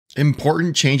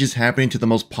Important changes happening to the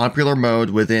most popular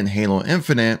mode within Halo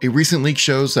Infinite. A recent leak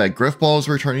shows that Grifball is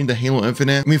returning to Halo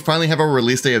Infinite, and we finally have a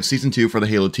release date of Season 2 for the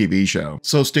Halo TV show.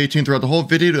 So stay tuned throughout the whole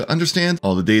video to understand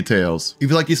all the details. If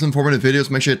you like these informative videos,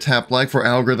 make sure to tap like for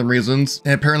algorithm reasons.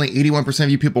 And apparently 81% of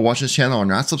you people watching this channel are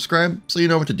not subscribed, so you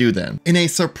know what to do then. In a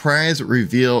surprise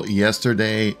reveal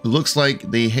yesterday, it looks like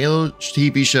the Halo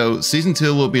TV show Season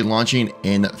 2 will be launching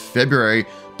in February,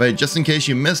 but just in case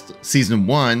you missed Season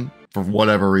 1, for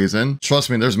whatever reason. Trust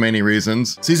me, there's many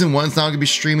reasons. Season 1 is now going to be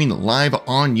streaming live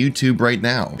on YouTube right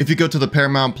now. If you go to the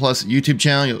Paramount Plus YouTube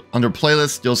channel, under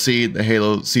playlists, you'll see the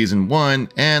Halo Season 1,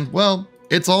 and well,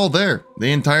 it's all there, the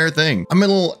entire thing. I'm a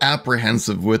little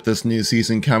apprehensive with this new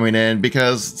season coming in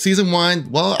because Season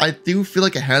 1, well, I do feel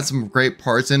like it had some great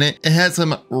parts in it. It had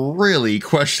some really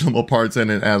questionable parts in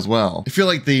it as well. I feel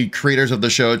like the creators of the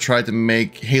show tried to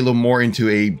make Halo more into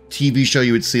a TV show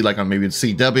you would see like on maybe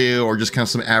CW or just kind of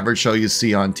some average show you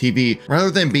see on TV,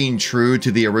 rather than being true to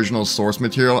the original source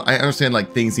material. I understand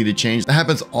like things need to change. That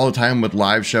happens all the time with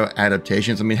live show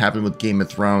adaptations. I mean, it happened with Game of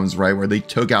Thrones, right? Where they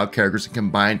took out characters and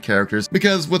combined characters,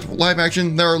 because with live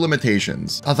action, there are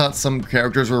limitations. I thought some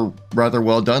characters were rather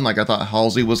well done. Like I thought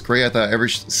Halsey was great. I thought every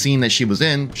scene that she was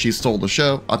in, she stole the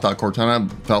show. I thought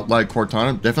Cortana felt like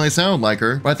Cortana, definitely sounded like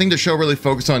her. But I think the show really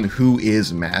focused on who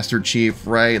is Master Chief,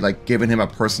 right? Like giving him a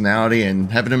personality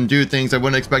and having him do things I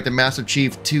wouldn't expect a Master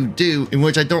Chief to do, in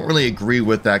which I don't really agree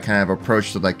with that kind of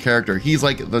approach to that character. He's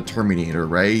like the Terminator,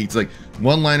 right? He's like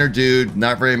one-liner dude,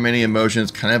 not very many emotions,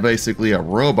 kind of basically a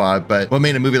robot. But what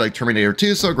made a movie like Terminator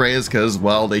 2 so great is because,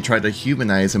 well, they tried to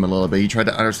humanize him a little bit. You tried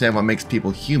to understand what makes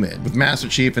people human. With Master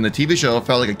Chief in the TV show, it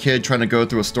felt like a kid trying to go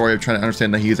through a story of trying to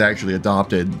understand that he's actually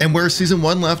adopted. And where Season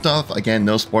 1 left off, again,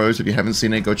 no spoilers. If you haven't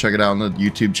seen it, go check it out on the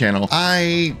YouTube channel.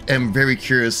 I am very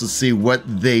curious to see what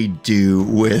they do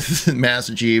with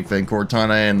Master Chief and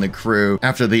Cortana and the crew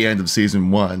after the end of Season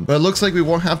 1. But it looks like we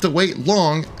won't have to wait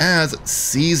long as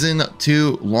Season 2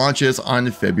 launches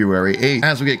on February 8th.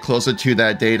 As we get closer to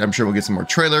that date, I'm sure we'll get some more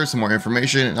trailers, some more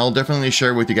information, and I'll definitely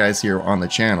share with you guys here on the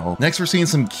channel. Next, we're seeing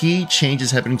some key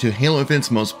changes happening to Halo Infinite's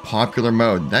most popular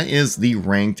mode. That is the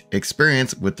ranked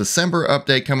experience. With December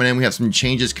update coming in, we have some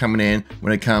changes coming in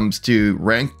when it comes to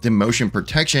ranked demotion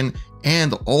protection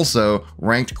and also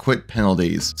ranked quit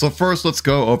penalties. So first, let's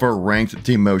go over ranked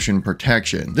demotion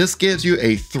protection. This gives you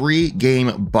a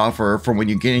 3-game buffer from when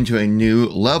you get into a new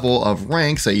level of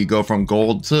rank. Say you go from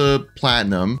gold to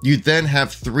platinum, you then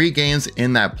have 3 games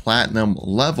in that platinum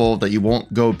level that you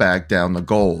won't go back down to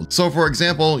gold. So for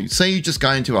example, say you just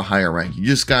got into a higher rank, you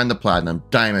just got into platinum,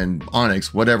 diamond,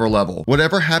 onyx, whatever level.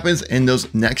 Whatever happens in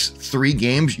those next 3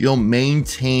 games, you'll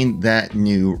maintain that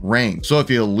new rank. So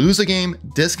if you lose a game,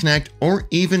 disconnect, or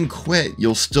even quit,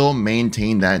 you'll still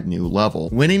maintain that new level.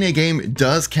 Winning a game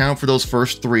does count for those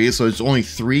first 3, so it's only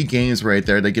 3 games right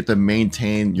there that get to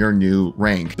maintain your new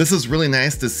rank. This is really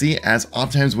nice to see, as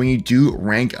oftentimes when you do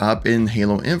rank up in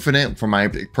Halo Infinite, from my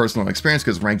personal experience,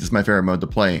 because ranked is my favorite mode to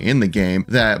play in the game,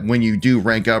 that when you do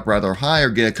rank up rather high or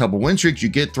get a couple win streaks, you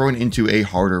get thrown into a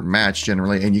harder match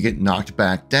generally, and you get knocked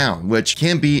back down, which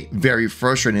can be very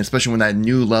frustrating, especially when that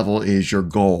new level is your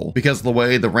goal. Because the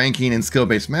way the ranking and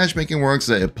skill-based matchmaking works,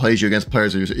 that it plays you against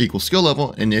players at your equal skill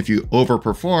level, and if you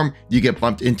overperform, you get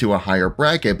bumped into a higher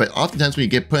bracket. But oftentimes when you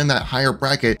get put in that higher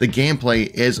bracket, the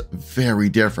gameplay is very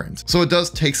different. So it does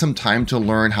take some time to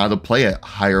learn how to play at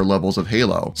higher levels of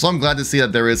Halo. So I'm glad to see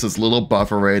that there is this little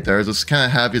buffer right there, just kind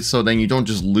of have it so then you don't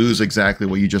just lose exactly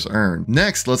what you just earned.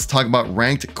 Next, let's talk about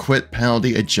ranked quit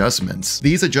penalty adjustments.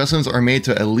 These adjustments are made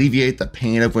to alleviate the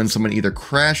pain of when someone either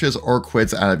crashes or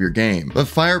quits out of your game. But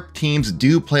fire teams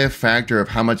do play a factor of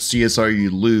how much CSR you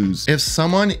lose. If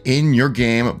someone in your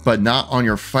game but not on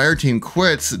your fire team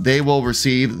quits, they will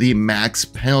receive the max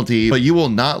penalty, but you will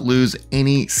not lose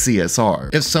any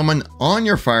CSR. If someone on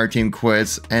your fire team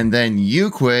quits and then you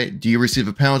quit, do you receive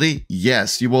a penalty?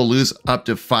 Yes, you will lose up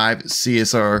to 5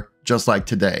 CSR, just like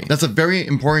today. That's a very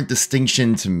important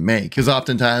distinction to make, because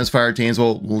oftentimes fire teams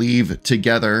will leave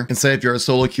together, and say if you're a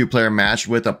solo queue player matched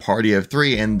with a party of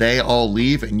 3 and they all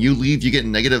leave and you leave, you get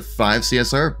negative 5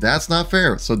 CSR. That's not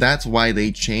fair. So that's why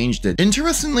they changed it.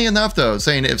 Interestingly enough though,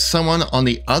 saying if someone on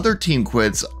the other team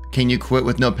quits, can you quit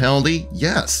with no penalty?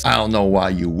 Yes. I don't know why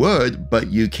you would,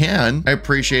 but you can. I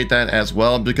appreciate that as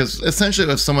well, because essentially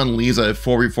if someone leaves a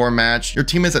 4v4 match, your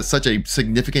team is at such a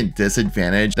significant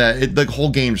disadvantage that the whole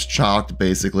game's chalked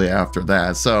basically after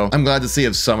that. So I'm glad to see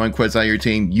if someone quits out your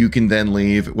team, you can then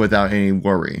leave without any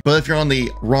worry. But if you're on the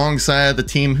wrong side of the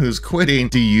team who's quitting,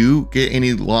 do you get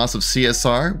any loss of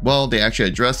CSR? Well, they actually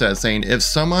address that, saying if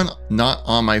someone not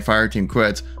on my fire team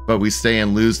quits, but we stay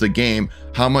and lose the game,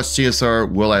 how much CSR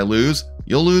will I lose?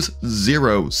 you'll lose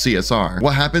 0 CSR.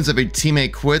 What happens if a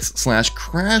teammate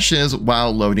quits/crashes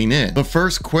while loading in? The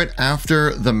first quit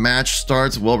after the match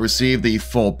starts will receive the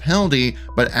full penalty,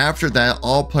 but after that,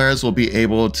 all players will be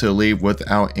able to leave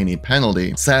without any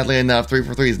penalty. Sadly enough,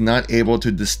 343 is not able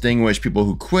to distinguish people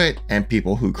who quit and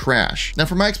people who crash. Now,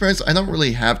 from my experience, I don't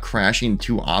really have crashing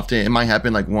too often. It might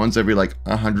happen like once every like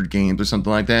 100 games or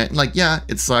something like that. And like, yeah,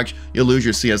 it sucks. You'll lose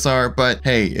your CSR, but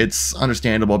hey, it's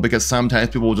understandable because sometimes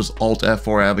people will just alt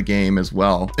F4 out of a game as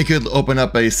well. It could open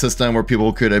up a system where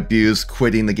people could abuse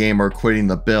quitting the game or quitting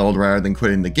the build rather than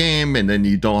quitting the game, and then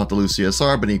you don't have to lose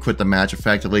CSR, but you quit the match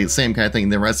effectively. The same kind of thing.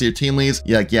 The rest of your team leaves.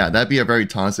 Yeah, that'd be a very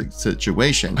toxic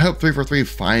situation. I hope 343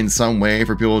 finds some way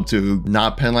for people to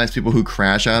not penalize people who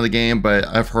crash out of the game, but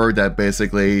I've heard that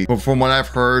basically, from what I've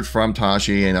heard from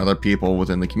Tashi and other people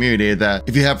within the community, that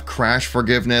if you have crash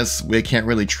forgiveness, they can't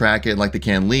really track it like they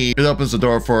can leave. It opens the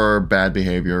door for bad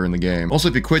behavior in the game. Also,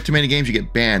 if you quit too many games, you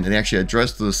get banned. And they actually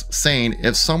addressed this saying,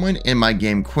 if someone in my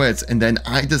game quits and then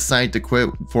I decide to quit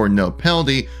for no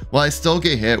penalty, will I still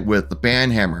get hit with the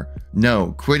ban hammer?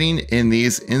 No, quitting in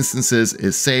these instances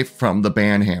is safe from the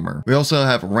ban hammer. We also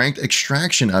have ranked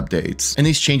extraction updates, and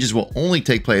these changes will only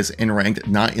take place in ranked,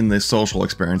 not in the social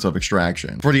experience of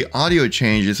extraction. For the audio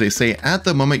changes, they say at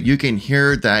the moment you can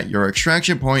hear that your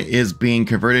extraction point is being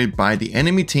converted by the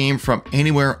enemy team from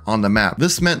anywhere on the map.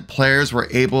 This meant players were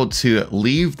able to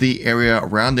leave the area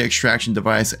around the extraction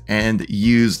device and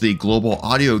use the global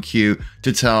audio cue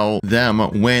to tell them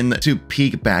when to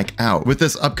peek back out. With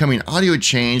this upcoming audio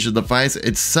change, the device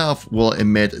itself will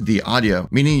emit the audio,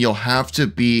 meaning you'll have to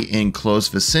be in close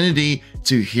vicinity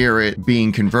to hear it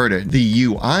being converted. The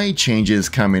UI changes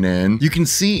coming in. You can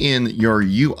see in your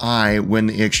UI when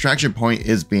the extraction point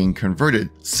is being converted.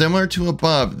 Similar to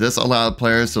above, this allowed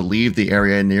players to leave the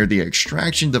area near the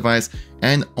extraction device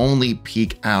and only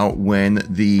peek out when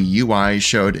the UI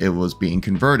showed it was being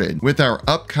converted. With our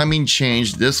upcoming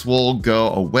change, this will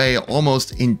go away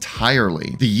almost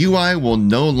entirely. The UI will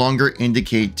no longer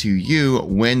indicate to you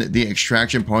when the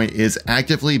extraction point is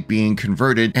actively being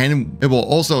converted, and it will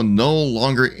also no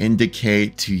longer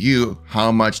indicate to you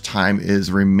how much time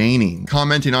is remaining.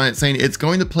 Commenting on it saying it's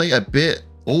going to play a bit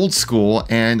old school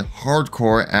and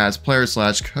hardcore as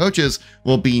players/coaches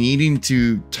will be needing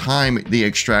to time the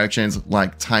extractions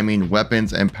like timing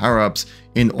weapons and power-ups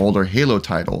in older Halo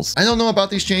titles. I don't know about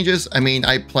these changes. I mean,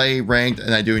 I play ranked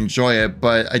and I do enjoy it,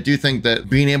 but I do think that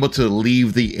being able to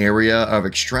leave the area of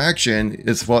extraction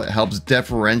is what helps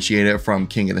differentiate it from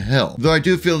King of the Hill. Though I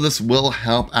do feel this will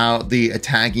help out the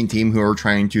attacking team who are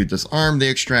trying to disarm the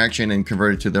extraction and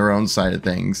convert it to their own side of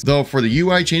things. Though for the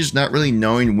UI changes, not really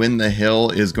knowing when the hill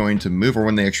is going to move or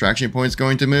when the extraction point is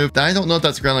going to move, I don't know if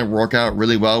that's going to work out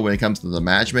really well when it comes to the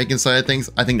matchmaking side of things.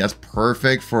 I think that's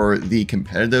perfect for the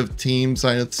competitive teams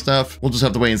side of stuff. We'll just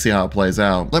have to wait and see how it plays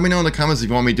out. Let me know in the comments if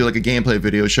you want me to do like a gameplay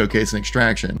video showcasing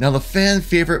extraction. Now, the fan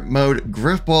favorite mode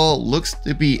Grifball looks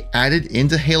to be added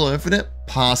into Halo Infinite.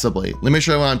 Possibly. Let me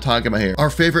show you what I'm talking about here. Our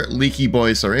favorite leaky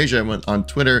boy Sarasia went on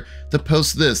Twitter to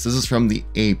post this. This is from the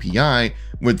API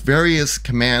with various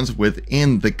commands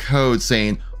within the code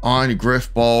saying on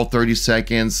Grifball 30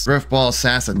 seconds, Grifball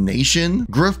assassination,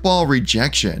 Grifball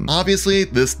rejection. Obviously,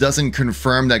 this doesn't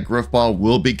confirm that Grifball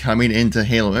will be coming into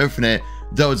Halo Infinite,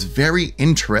 though it's very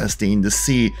interesting to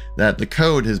see that the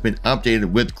code has been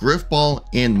updated with Grifball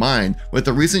in mind. With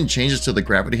the recent changes to the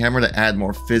gravity hammer to add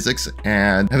more physics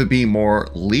and have it be more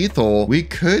lethal, we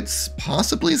could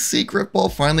possibly see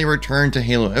Grifball finally return to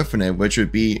Halo Infinite, which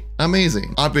would be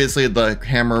amazing. Obviously, the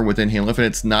hammer within Halo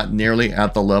Infinite's not nearly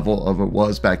at the level of it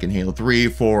was back in Halo 3,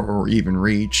 4, or even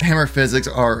Reach. Hammer physics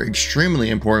are extremely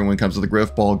important when it comes to the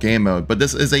Grifball game mode, but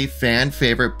this is a fan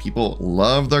favorite. People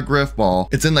love the Grifball.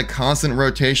 It's in the constant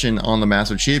rotation on the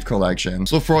Master Chief Collection.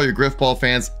 So for all your Grifball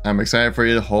fans, I'm excited for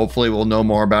you. Hopefully we'll know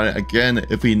more about it. Again,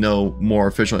 if we know more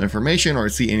official information or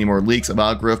see any more leaks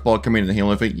about Grifball coming to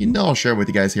Halo Infinite, you know I'll share with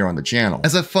you guys here on the channel.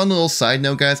 As a fun little side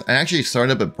note, guys, I actually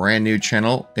started up a brand new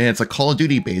channel, and it's a Call of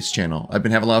Duty based channel. I've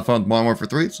been having a lot of fun with Modern Warfare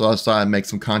 3, so I thought I'd make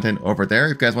some content over there.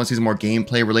 If you guys want to see some more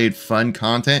gameplay related fun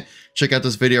content, check out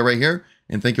this video right here,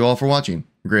 and thank you all for watching.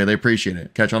 Greatly appreciate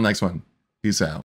it. Catch you on the next one. Peace out.